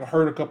who's gotten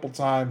hurt a couple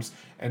times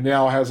and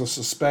now has a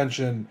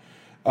suspension.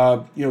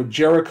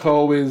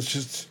 Jericho is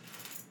just,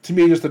 to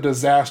me, just a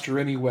disaster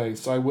anyway,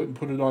 so I wouldn't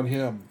put it on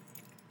him.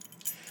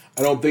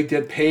 I don't think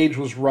that Page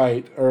was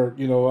right, or,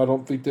 I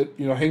don't think that,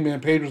 Hangman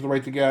Page was the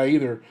right guy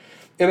either.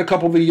 And a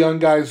couple of the young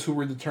guys who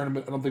were in the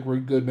tournament, I don't think were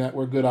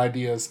good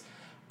ideas.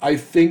 I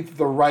think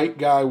the right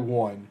guy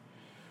won.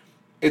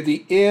 At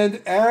the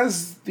end,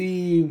 as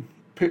the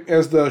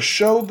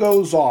show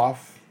goes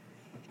off,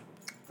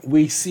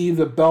 we see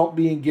the belt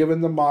being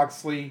given to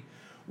Moxley.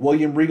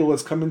 William Regal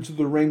has come into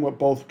the ring with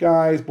both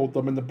guys, both of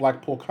them in the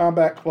Blackpool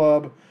Combat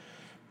Club.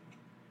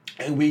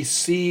 And we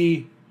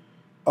see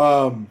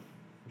Danielson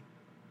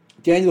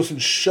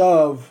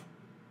shove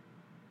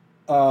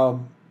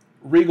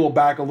Regal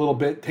back a little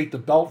bit, take the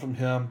belt from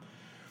him,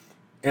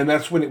 and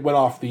that's when it went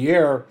off the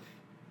air.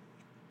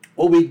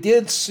 What we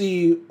did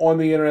see on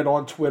the internet,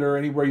 on Twitter,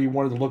 anywhere you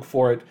wanted to look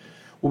for it,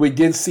 what we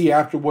did see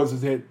afterwards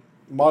is that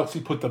Moxley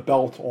put the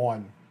belt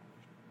on,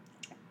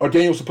 or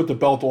Danielson put the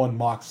belt on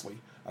Moxley,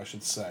 I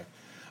should say.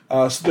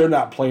 So they're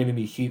not playing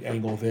any heat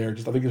angle there. I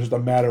think it's just a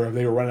matter of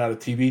they were running out of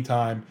TV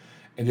time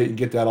and didn't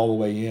get that all the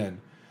way in.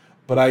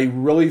 But I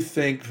really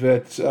think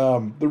that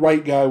the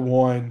right guy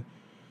won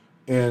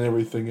and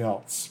everything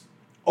else.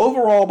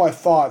 Overall, my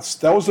thoughts,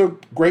 that was a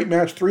great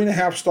match,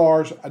 3.5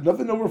 stars.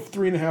 Nothing over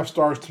 3.5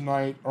 stars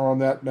tonight or on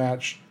that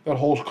match, that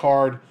whole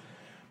card.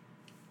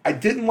 I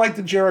didn't like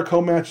the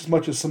Jericho match as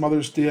much as some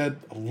others did.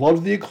 I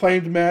loved the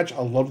Acclaimed match.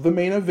 I loved the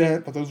main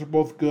event, but those were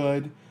both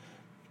good.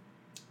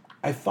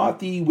 I thought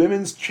the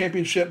women's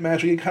championship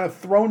match was kind of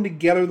thrown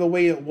together the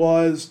way it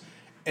was,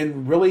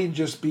 and really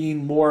just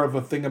being more of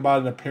a thing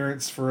about an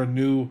appearance for a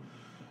new,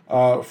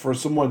 for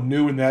someone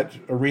new in that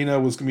arena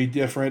was going to be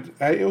different.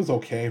 It was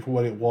okay for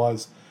what it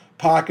was.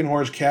 Pac and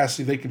Orange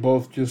Cassidy, they can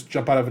both just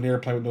jump out of an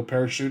airplane with no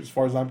parachute, as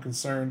far as I'm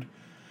concerned.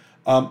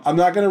 I'm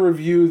not going to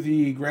review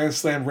the Grand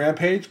Slam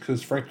Rampage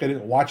because, frankly, I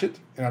didn't watch it,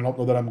 and I don't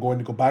know that I'm going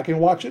to go back and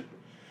watch it.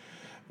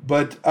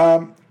 But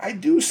I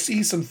do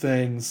see some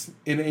things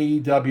in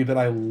AEW that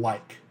I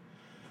like.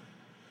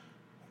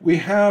 We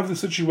have the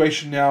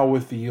situation now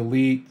with the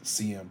Elite,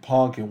 CM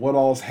Punk, and what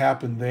all's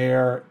happened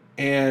there.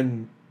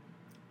 And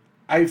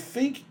I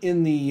think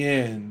in the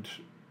end,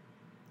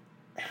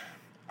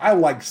 I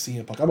like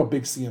CM Punk. I'm a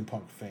big CM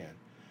Punk fan.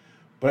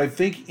 But I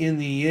think in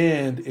the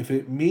end, if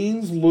it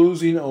means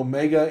losing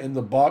Omega and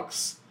the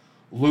Bucks,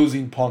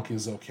 losing Punk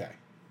is okay.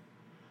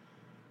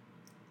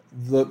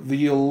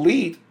 The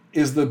Elite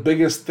is the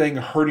biggest thing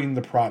hurting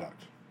the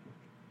product.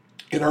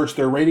 It hurts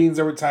their ratings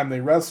every time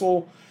they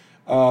wrestle.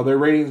 Their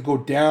ratings go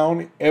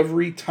down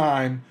every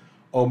time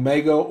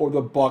Omega or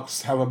the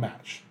Bucks have a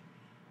match.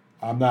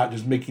 I'm not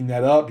just making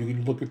that up. You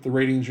can look at the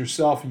ratings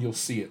yourself and you'll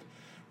see it.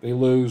 They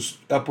lose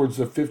upwards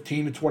of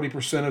 15 to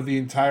 20% of the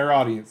entire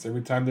audience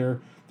every time their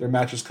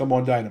matches come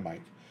on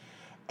Dynamite.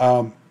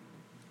 I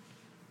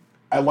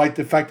like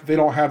the fact that they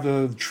don't have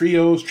the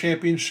trios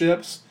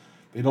championships.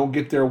 They don't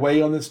get their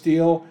way on this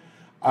deal.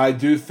 I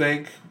do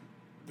think,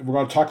 we're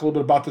going to talk a little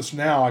bit about this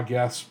now, I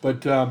guess,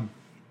 but,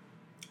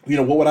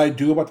 what would I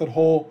do about that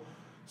whole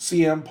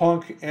CM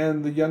Punk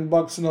and the Young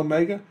Bucks and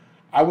Omega?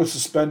 I would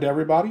suspend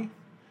everybody.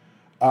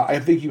 I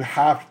think you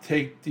have to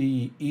take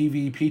the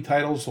EVP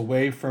titles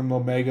away from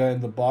Omega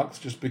and the Bucks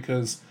just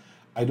because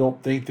I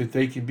don't think that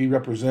they can be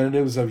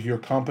representatives of your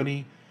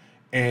company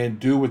and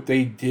do what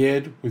they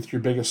did with your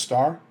biggest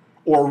star.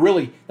 Or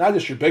really, not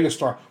just your biggest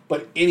star,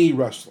 but any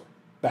wrestler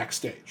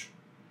backstage.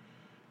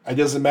 It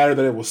doesn't matter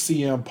that it was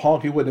CM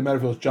Punk. It wouldn't matter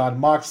if it was John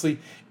Moxley.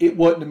 It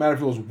wouldn't matter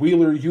if it was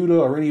Wheeler Yuta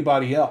or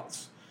anybody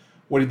else.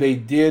 What they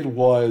did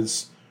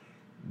was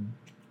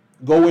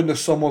go into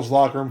someone's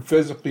locker room,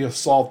 physically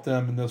assault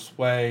them in this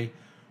way.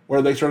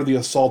 Whether they started the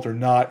assault or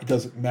not, it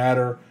doesn't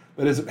matter.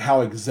 That isn't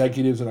how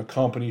executives in a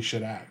company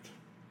should act.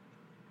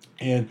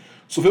 And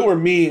so if it were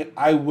me,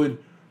 I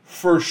would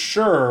for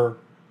sure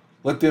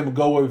let them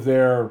go of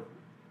their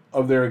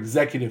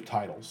executive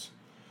titles.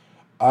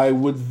 I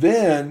would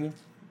then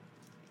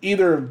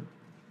either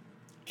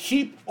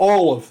keep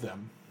all of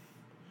them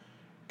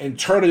and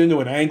turn it into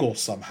an angle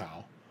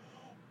somehow,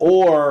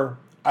 or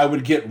I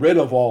would get rid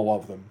of all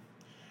of them.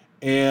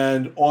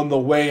 And on the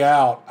way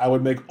out, I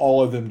would make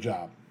all of them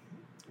job.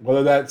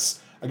 Whether that's,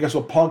 I guess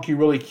with Punk, you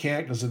really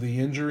can't because of the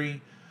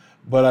injury.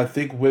 But I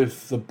think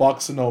with the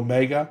Bucks and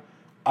Omega,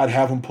 I'd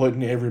have him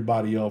putting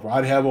everybody over.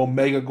 I'd have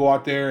Omega go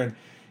out there and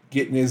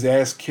getting his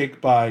ass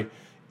kicked by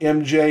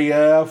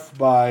MJF,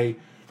 by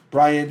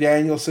Bryan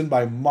Danielson,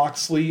 by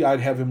Moxley. I'd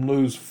have him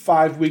lose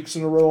 5 weeks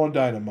in a row on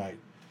Dynamite.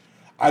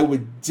 I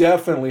would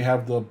definitely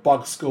have the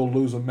Bucks go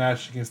lose a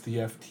match against the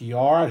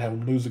FTR. I'd have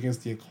them lose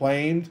against the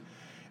Acclaimed.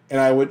 And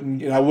I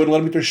wouldn't let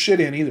them get their shit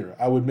in either.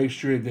 I would make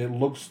sure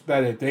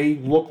that they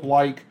look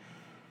like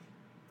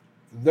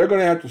they're going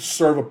to have to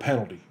serve a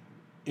penalty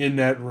in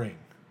that ring.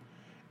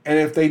 And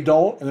if they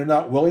don't, and they're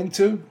not willing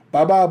to,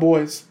 bye-bye,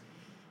 boys.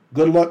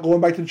 Good luck going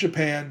back to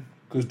Japan,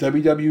 because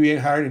WWE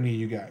ain't hired any of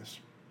you guys.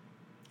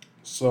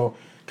 So,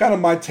 kind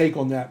of my take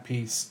on that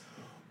piece.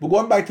 But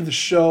going back to the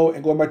show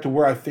and going back to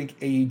where I think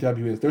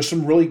AEW is, there's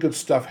some really good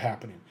stuff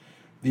happening.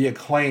 The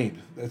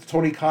Acclaimed. That's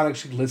Tony Khan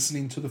actually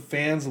listening to the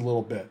fans a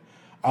little bit.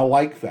 I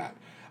like that.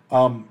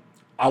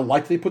 I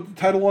like they put the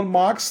title on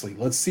Moxley.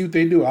 Let's see what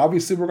they do.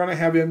 Obviously, we're going to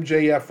have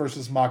MJF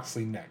versus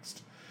Moxley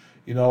next.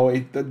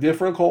 The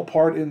difficult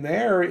part in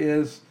there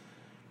is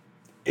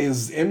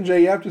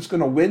MJF just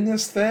going to win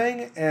this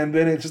thing and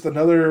then it's just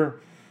another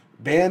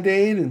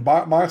Band-Aid and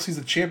Moxley's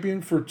the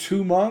champion for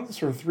 2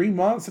 months or 3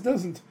 months? It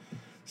doesn't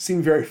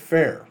seem very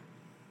fair.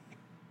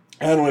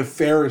 I don't know if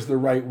fair is the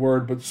right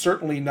word, but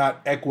certainly not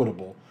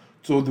equitable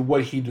to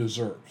what he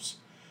deserves.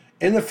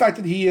 And the fact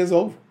that he is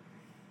over.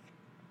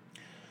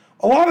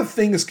 A lot of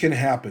things can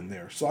happen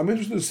there. So I'm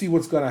interested to see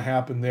what's going to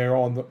happen there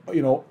on the,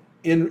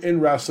 in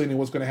wrestling and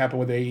what's going to happen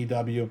with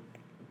AEW.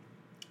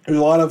 There's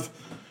a lot of,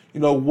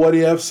 what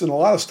ifs and a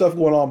lot of stuff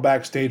going on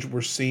backstage.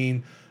 We're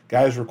seeing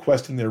guys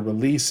requesting their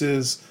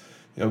releases.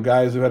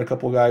 Guys, we've had a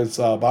couple of guys,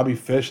 Bobby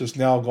Fish has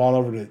now gone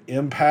over to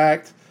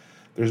Impact.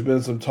 There's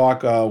been some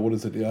talk,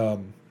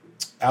 Aleister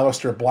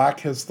Black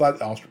has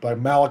left,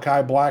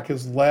 Malachi Black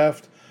has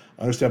left.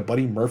 I understand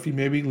Buddy Murphy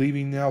may be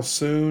leaving now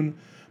soon.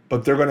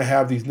 But they're going to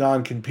have these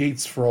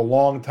non-competes for a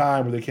long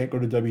time where they can't go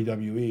to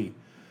WWE.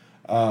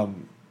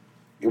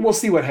 We'll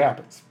see what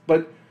happens.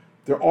 But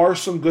there are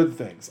some good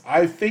things.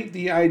 I think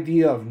the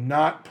idea of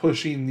not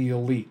pushing the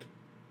Elite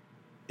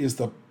is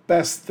the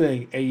best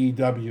thing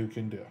AEW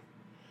can do.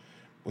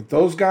 With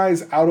those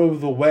guys out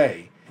of the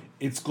way,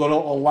 It's going to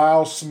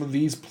allow some of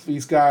these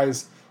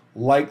guys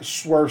like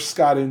Swerve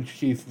Scott and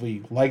Keith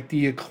Lee, like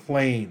the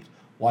Acclaimed,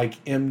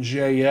 like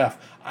MJF.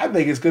 I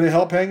think it's going to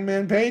help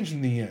Hangman Page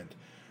in the end.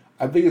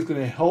 I think it's going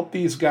to help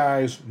these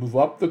guys move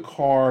up the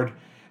card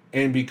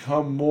and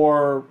become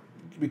more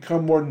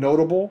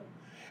notable.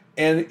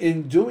 And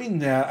in doing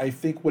that, I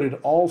think what it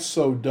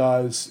also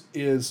does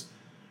is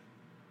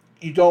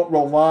you don't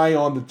rely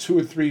on the 2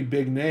 or 3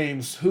 big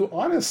names who,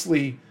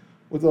 honestly,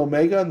 with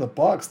Omega and the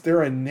Bucks,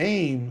 they're a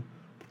name,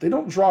 but they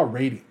don't draw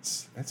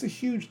ratings. That's a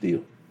huge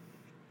deal.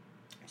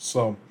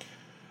 So,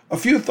 a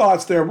few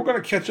thoughts there. We're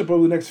going to catch up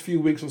over the next few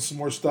weeks with some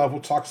more stuff.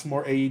 We'll talk some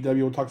more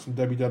AEW. We'll talk some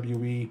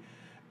WWE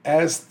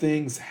as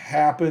things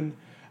happen.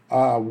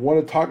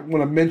 Want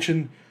to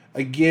mention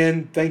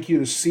again, thank you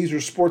to Caesar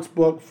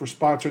Sportsbook for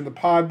sponsoring the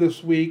pod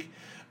this week.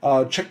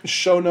 Check the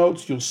show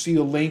notes. You'll see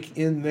a link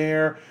in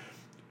there.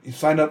 You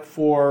sign up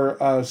for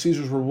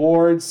Caesar's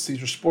Rewards,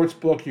 Caesar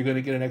Sportsbook, you're going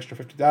to get an extra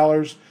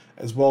 $50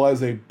 as well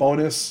as a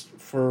bonus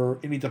for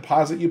any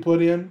deposit you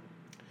put in.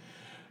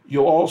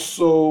 You'll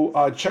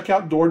also check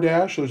out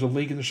DoorDash. There's a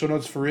link in the show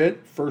notes for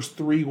it. First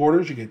 3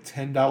 orders, you get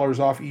 $10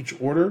 off each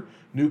order.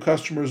 New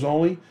customers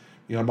only.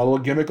 You know, my little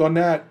gimmick on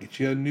that, get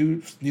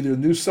you either a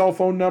new cell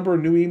phone number, a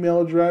new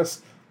email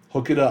address,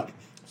 hook it up.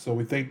 So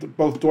we thank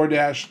both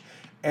DoorDash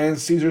and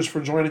Caesars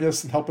for joining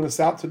us and helping us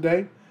out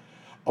today.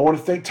 I want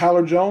to thank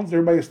Tyler Jones,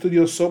 everybody at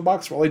Studio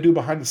Soapbox, for all they do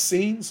behind the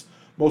scenes.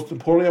 Most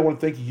importantly, I want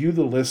to thank you,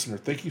 the listener.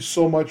 Thank you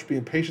so much for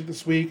being patient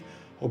this week.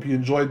 Hope you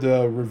enjoyed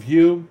the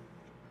review.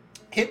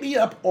 Hit me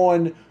up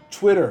on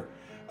Twitter,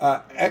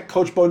 at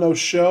Coach Bo Knows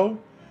Show.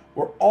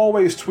 We're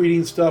always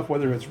tweeting stuff,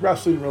 whether it's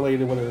wrestling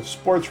related, whether it's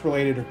sports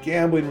related or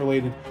gambling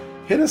related.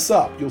 Hit us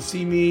up. You'll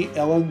see me.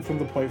 Ellen from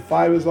the Point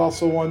 5 is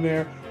also on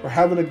there. We're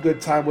having a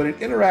good time with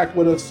it. Interact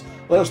with us.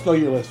 Let us know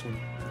you're listening.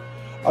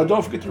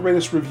 Don't forget to rate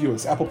us, review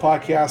us. Apple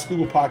Podcasts,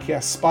 Google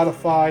Podcasts,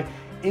 Spotify,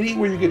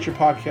 anywhere you get your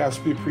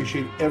podcasts. We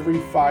appreciate every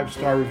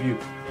 5-star review.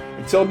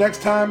 Until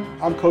next time,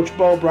 I'm Coach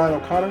Bo, Brian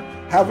O'Connor.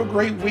 Have a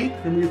great week.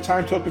 Remember, your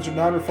time tokens are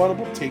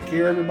non-refundable. Take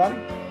care, everybody.